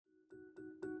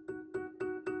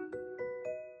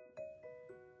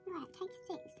take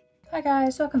 6. Hi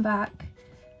guys, welcome back.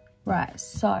 Right,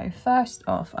 so first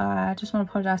off, I just want to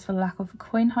apologise for the lack of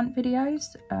coin hunt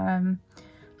videos.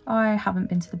 I haven't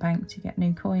been to the bank to get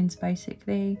new coins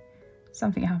basically.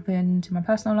 Something happened in my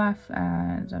personal life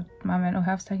and my mental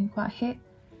health's taken quite a hit.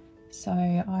 So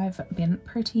I've been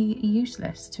pretty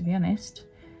useless, to be honest.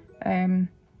 But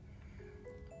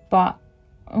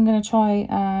I'm going to try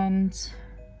and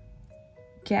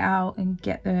get out and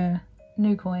get the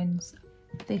new coins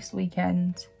this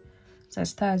weekend. So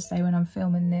it's Thursday when I'm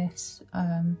filming this.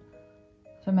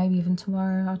 So maybe even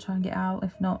tomorrow I'll try and get out,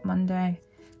 if not Monday.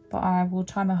 But I will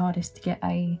try my hardest to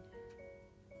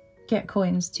get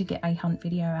coins to get a hunt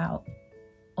video out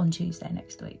on Tuesday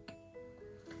next week.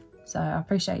 So I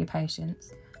appreciate your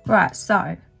patience. Right, so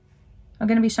I'm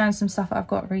going to be showing some stuff that I've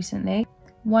got recently.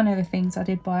 One of the things I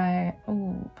did buy,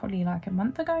 probably like a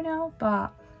month ago now,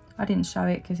 but I didn't show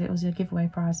it because it was a giveaway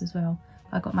prize as well.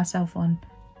 I got myself one.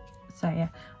 So yeah,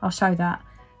 I'll show that,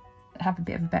 have a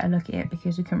bit of a better look at it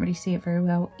because we couldn't really see it very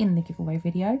well in the giveaway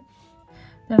video.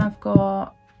 Then I've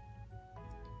got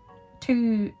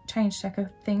 2 change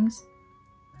checker things.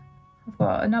 I've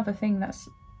got another thing that's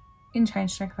in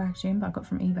change checker packaging but I got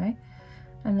from eBay.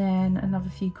 And then another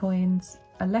few coins,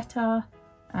 a letter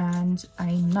and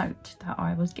a note that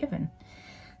I was given.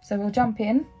 So we'll jump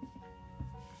in.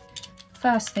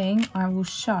 First thing I will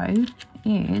show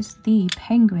is the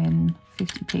penguin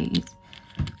 50p's.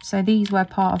 So these were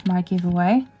part of my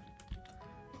giveaway,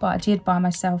 but I did buy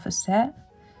myself a set.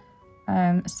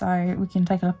 So we can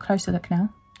take a closer look now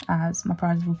as my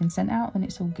prizes have all been sent out and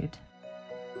it's all good.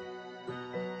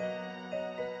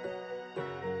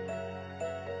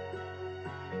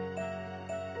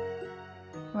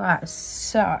 Right,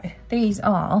 so these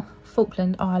are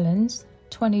Falkland Islands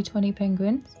 2020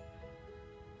 penguins.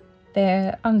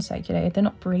 They're uncirculated, they're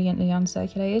not brilliantly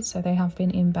uncirculated, so they have been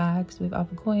in bags with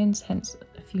other coins, hence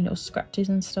a few little scratches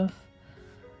and stuff.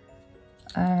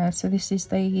 So this is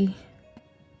the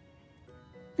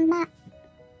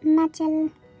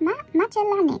Magellanic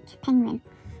penguin.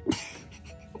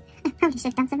 I probably should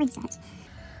have done some research.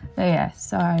 So yeah,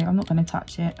 so I'm not going to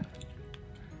touch it.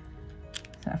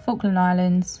 So Falkland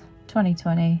Islands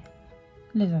 2020,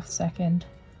 Elizabeth II.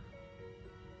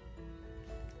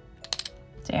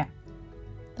 So yeah,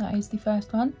 that is the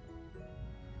first one.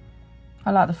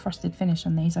 I like the frosted finish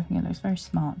on these, I think it looks very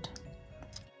smart.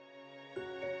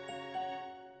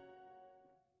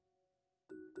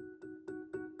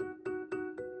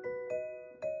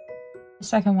 The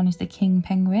second one is the king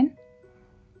penguin.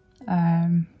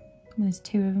 There's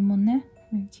 2 of them on there,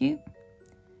 very cute.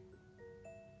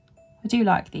 I do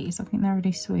like these, I think they're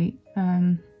really sweet.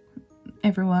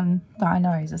 Everyone that I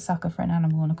know is a sucker for an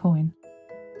animal and a coin.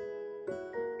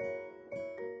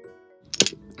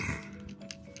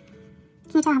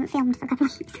 Can you tell I haven't filmed for a couple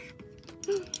of weeks?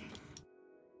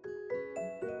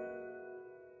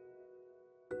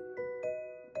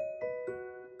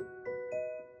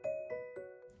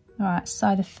 Alright,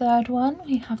 so the third one,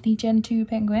 we have the Gen 2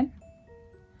 penguin.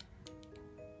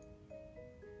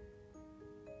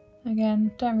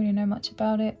 Again, don't really know much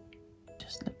about it,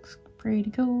 just looks pretty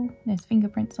cool. There's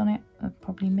fingerprints on it,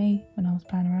 probably me when I was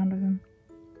playing around with them.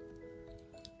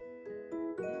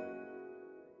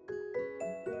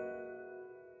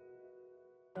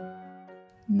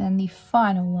 And then the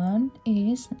final one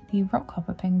is the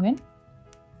rockhopper penguin.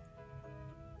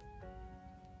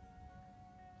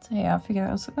 So yeah, I figured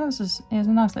it was a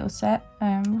nice little set.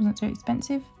 It wasn't too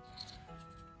expensive,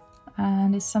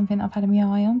 and it's something I've had my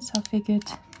eye on, so I figured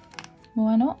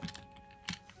why not.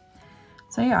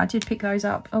 So yeah, I did pick those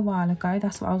up a while ago.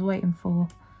 That's what I was waiting for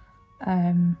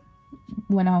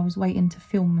when I was waiting to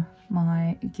film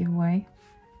my giveaway,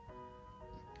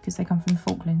 because they come from the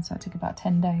Falklands, so it took about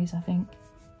 10 days I think.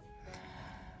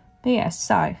 But yeah,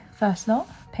 so first lot,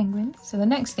 penguins. So the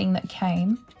next thing that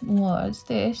came was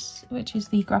this, which is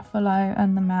the Gruffalo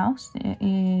and the mouse. It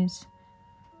is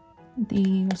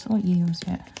the, what year was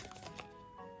it?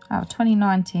 Oh,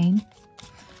 2019.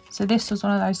 So this was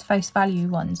one of those face value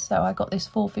ones. So I got this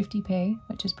for 50p,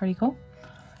 which is pretty cool.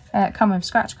 Come with a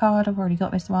scratch card. I've already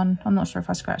got this one. I'm not sure if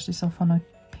I scratched this off on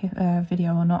a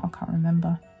video or not. I can't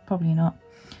remember. Probably not.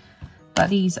 But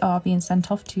these are being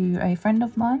sent off to a friend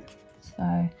of mine.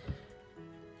 So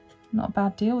not a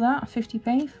bad deal that,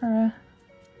 50p for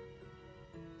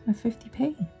a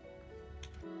 50p.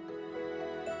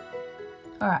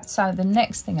 Alright, so the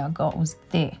next thing I got was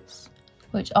this,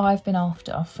 which I've been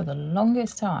after for the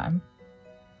longest time.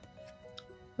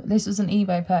 But this was an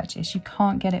eBay purchase. You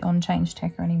can't get it on Change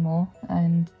Checker anymore,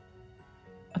 and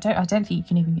I don't think you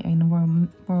can even get it in the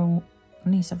Royal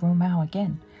Niece of Royal Mail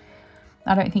again.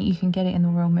 I don't think you can get it in the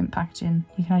Royal Mint packaging.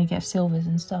 You can only get silvers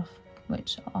and stuff,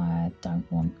 which I don't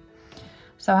want.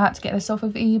 So I had to get this off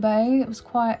of eBay. It was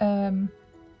quite,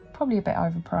 probably a bit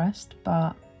overpriced,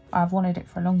 but I've wanted it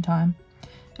for a long time.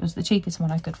 It was the cheapest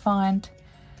one I could find.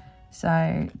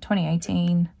 So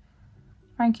 2018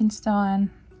 Frankenstein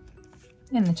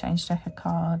in the change checker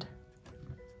card.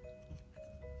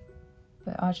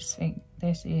 But I just think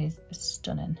this is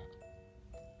stunning.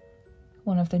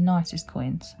 One of the nicest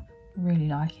coins. Really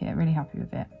like it, really happy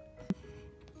with it.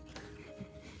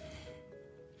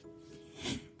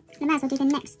 I might as well do the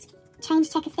next change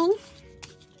checker thing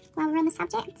while we're on the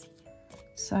subject.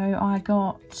 So I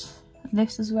got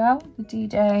this as well, the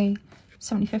D-Day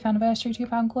 75th anniversary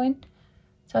 £2 coin.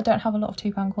 So I don't have a lot of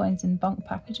 £2 coins in bulk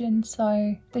packaging,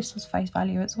 so this was face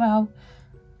value as well.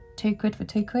 £2 for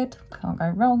 £2, can't go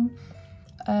wrong.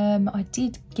 I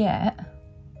did get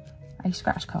a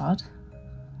scratch card.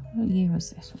 What year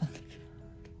was this one?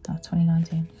 Oh,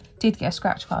 2019. Did get a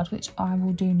scratch card, which I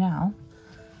will do now.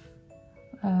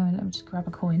 Let me just grab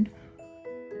a coin.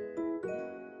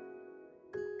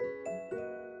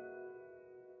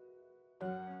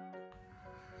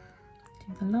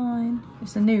 Do the line.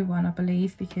 It's a new one, I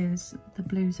believe, because the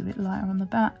blue's a bit lighter on the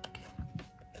back.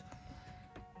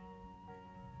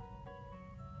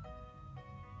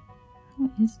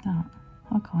 What is that?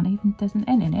 I can't even, there's an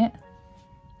N in it.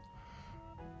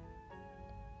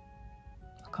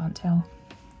 I can't tell.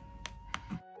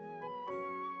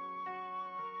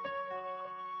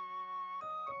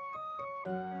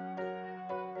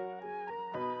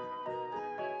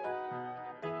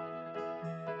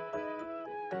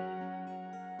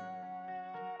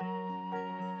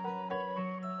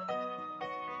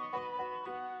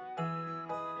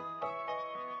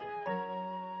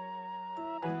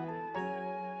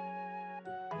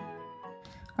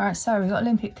 Alright, so we got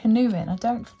Olympic canoeing. I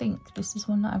don't think this is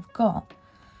one that I've got.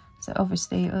 So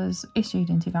obviously it was issued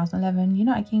in 2011.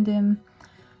 United Kingdom,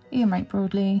 Ian Rake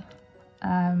Broadley.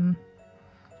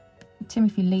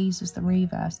 Timothy Lees was the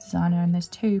reverse designer, and there's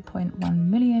 2.1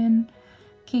 million.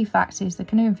 Key fact is the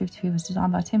canoeing 50p was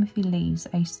designed by Timothy Lees,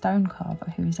 a stone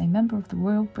carver who is a member of the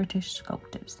Royal British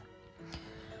Sculptors.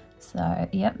 So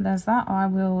yep, there's that. I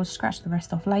will scratch the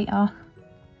rest off later.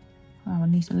 I will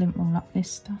need to lint roll up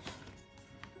this stuff.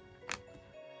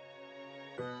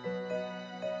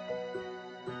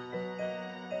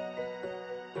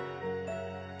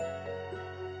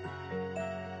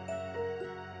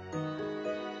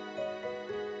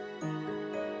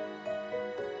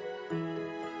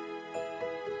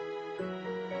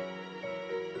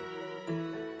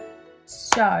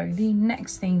 So the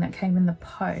next thing that came in the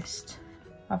post,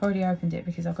 I've already opened it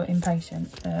because I got impatient,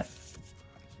 but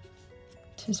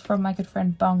this is from my good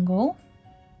friend Bungle.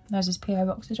 There's his PO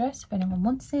box address if anyone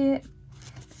wants it.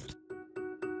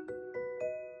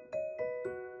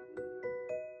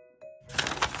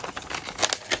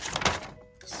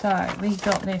 So we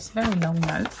got this very long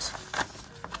note.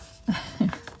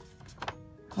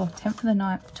 Oh, 10th of the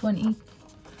 9th, 20.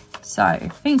 So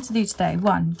things to do today.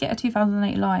 1, get a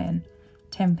 2008 Lion,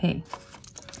 10p.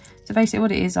 So basically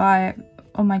what it is, on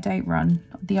my date run,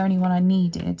 the only one I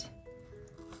needed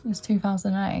was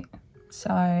 2008.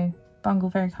 So Bungle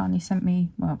very kindly sent me,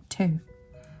 well, 2,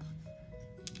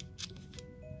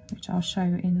 which I'll show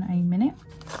in a minute.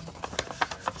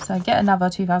 So get another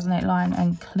 2008 Lion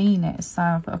and clean it, so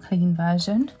I've got a clean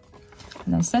version,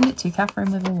 and then send it to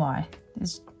Catherine with a Y.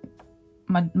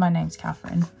 My name's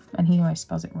Catherine, and he always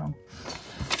spells it wrong.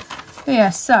 But yeah,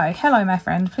 so hello my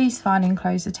friend, please find and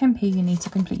enclose the 10p you need to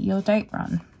complete your date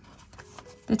run.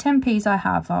 The 10p's I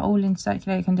have are all in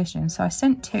circulated condition, so I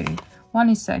sent 2. One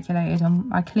is circulated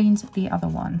and I cleaned the other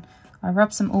one. I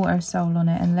rubbed some auto sol on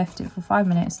it and left it for 5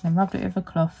 minutes, then rubbed it with a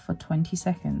cloth for 20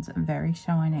 seconds. Very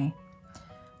shiny.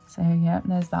 So yeah,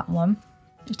 there's that one.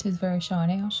 It is very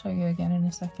shiny. I'll show you again in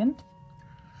a second.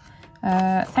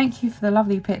 Thank you for the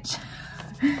lovely picture.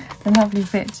 The lovely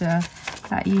picture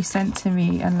that you sent to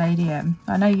me and Lady M.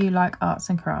 I know you like arts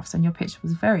and crafts and your picture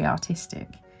was very artistic.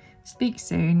 Speak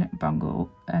soon, Bungle.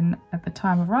 And at the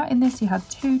time of writing this, you had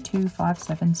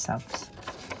 2257 subs.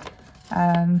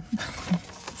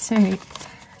 So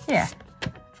yeah,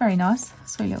 very nice.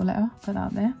 Sweet little letter, put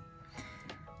that there.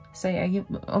 So yeah,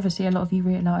 obviously a lot of you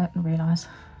realise.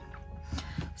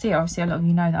 So yeah, obviously a lot of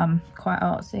you know that I'm quite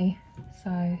artsy. So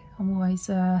I'm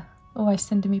always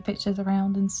sending me pictures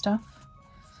around and stuff.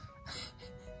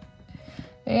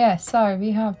 But yeah, so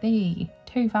we have the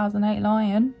 2008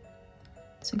 Lion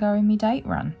to go in my date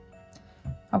run.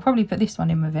 I'll probably put this one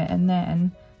in with it, and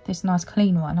then this nice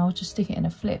clean one I'll just stick it in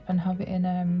a flip and have it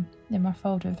in my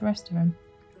folder with the rest of them.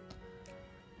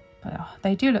 But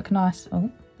they do look nice.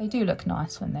 Oh, They do look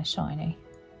nice when they're shiny.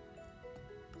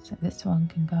 So this one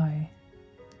can go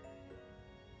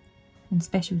in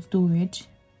special storage.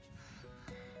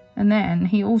 And then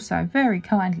he also very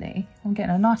kindly, I'm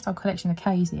getting a nice old collection of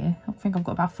K's here. I think I've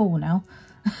got about 4 now.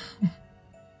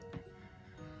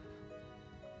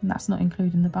 And that's not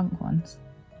including the bunk ones.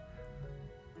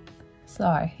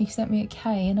 So he sent me a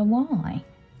K and a Y.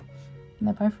 And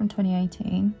they're both from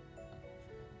 2018.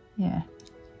 Yeah,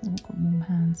 they've all got warm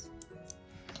hands.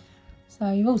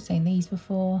 So you've all seen these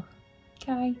before.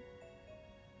 K.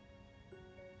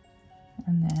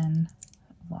 And then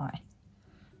Y.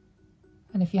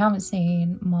 And if you haven't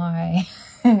seen my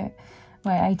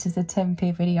my 8 to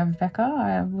 10p video, Rebecca,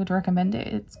 I would recommend it.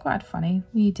 It's quite funny.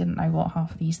 We didn't know what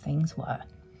half of these things were.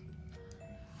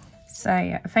 So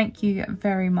yeah, thank you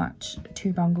very much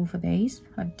to Bungle for these.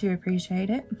 I do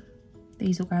appreciate it.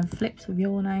 These will go in flips with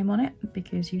your name on it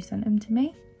because you sent them to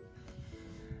me.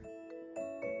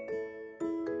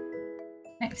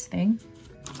 Next thing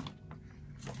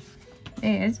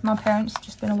is my parents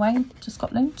just been away to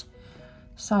Scotland.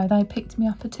 So they picked me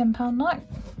up a £10 note.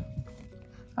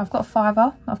 I've got a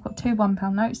 £5, I've got 2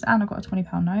 £1 notes, and I've got a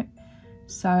 £20 note.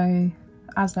 So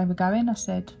as they were going, I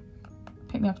said,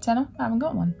 pick me up a tenner. I haven't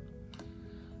got one.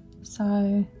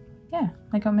 So yeah,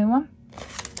 they got me one.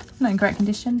 Not in great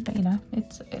condition, but you know,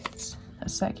 it's a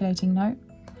circulating note.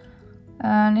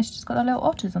 And it's just got the little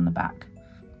otters on the back.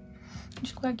 Which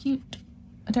is quite cute.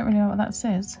 I don't really know what that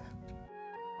says.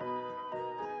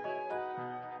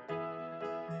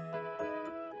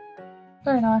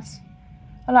 Very nice.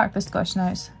 I like the Scottish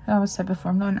notes. I always said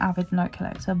before, I'm not an avid note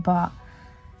collector, but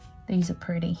these are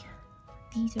pretty.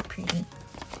 These are pretty.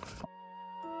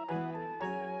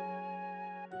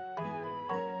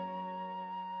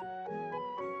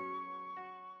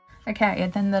 Okay,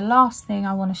 and then the last thing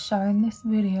I want to show in this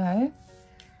video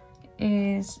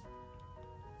is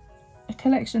a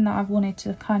collection that I've wanted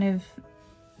to kind of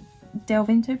delve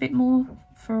into a bit more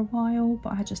for a while,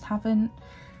 but I just haven't.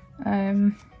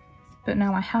 But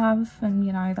now I have, and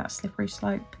you know, that slippery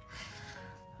slope,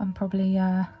 I'm probably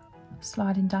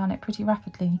sliding down it pretty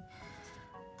rapidly.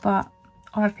 But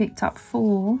I've picked up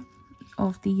 4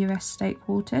 of the US state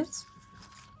quarters.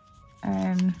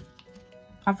 I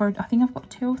think I've got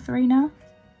 2 or 3 now.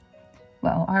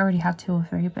 Well, I already had 2 or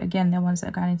 3, but again, they're ones that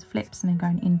are going into flips and then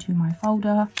going into my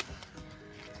folder.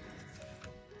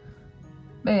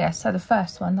 But yeah, so the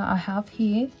first one that I have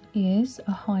here is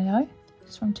Ohio.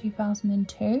 It's from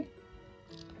 2002.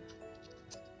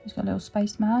 It's got a little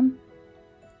spaceman.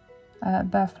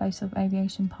 Birthplace of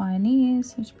aviation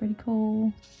pioneers, which is pretty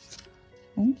cool.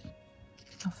 Oh,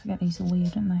 I forget these are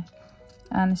weird, aren't they?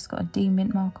 And it's got a D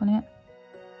mint mark on it.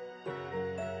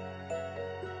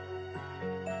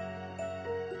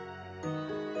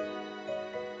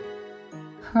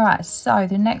 Right, so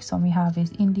the next one we have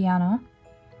is Indiana.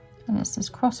 And it says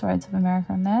Crossroads of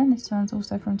America on there. And this one's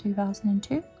also from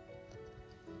 2002.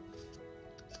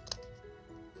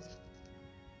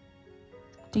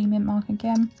 D mint mark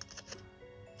again.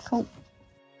 Cool.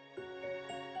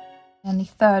 And the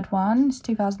third one is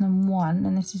 2001,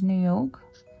 and this is New York,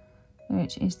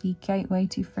 which is the Gateway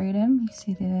to Freedom. You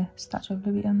see the Statue of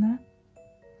Liberty on there.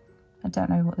 I don't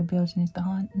know what the building is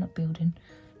behind. Not building.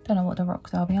 Don't know what the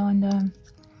rocks are behind them.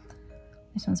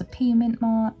 This one's a P mint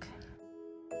mark.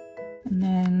 And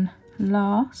then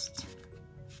last,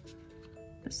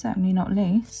 but certainly not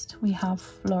least, we have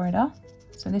Florida.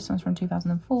 So this one's from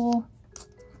 2004.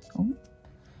 Oh, and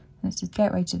it says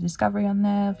Gateway to Discovery on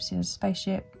there. Obviously there's a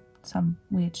spaceship, some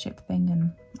weird ship thing,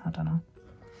 and I don't know.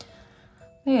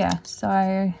 But yeah,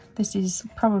 so this is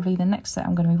probably the next set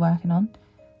I'm going to be working on.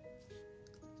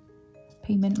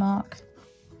 P mint mark.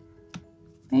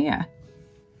 But yeah.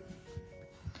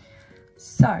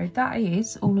 So that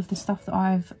is all of the stuff that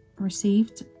I've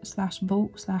received /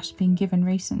 bought / been given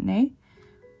recently.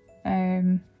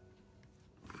 I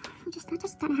just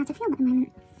don't know how to feel at the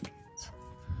moment.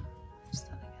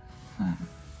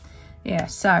 Yeah,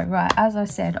 so right, as I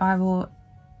said, I will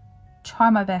try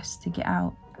my best to get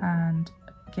out and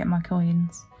get my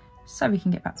coins so we can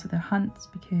get back to the hunts,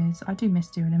 because I do miss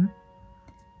doing them.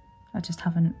 I just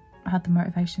haven't had the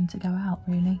motivation to go out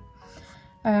really.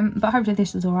 But hopefully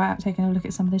this was alright, taking a look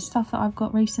at some of this stuff that I've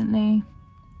got recently.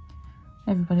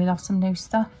 Everybody loves some new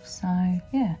stuff, so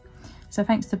yeah. So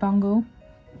thanks to Bungle,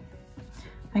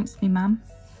 thanks to me mum,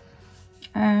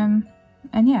 and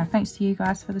yeah, thanks to you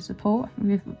guys for the support.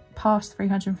 We've passed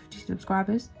 350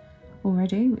 subscribers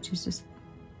already, which is just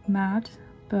mad,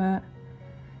 but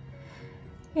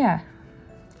yeah,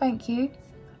 thank you,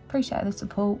 appreciate the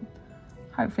support.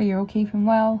 Hopefully you're all keeping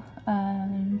well,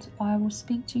 and I will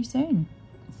speak to you soon.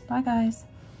 Bye guys.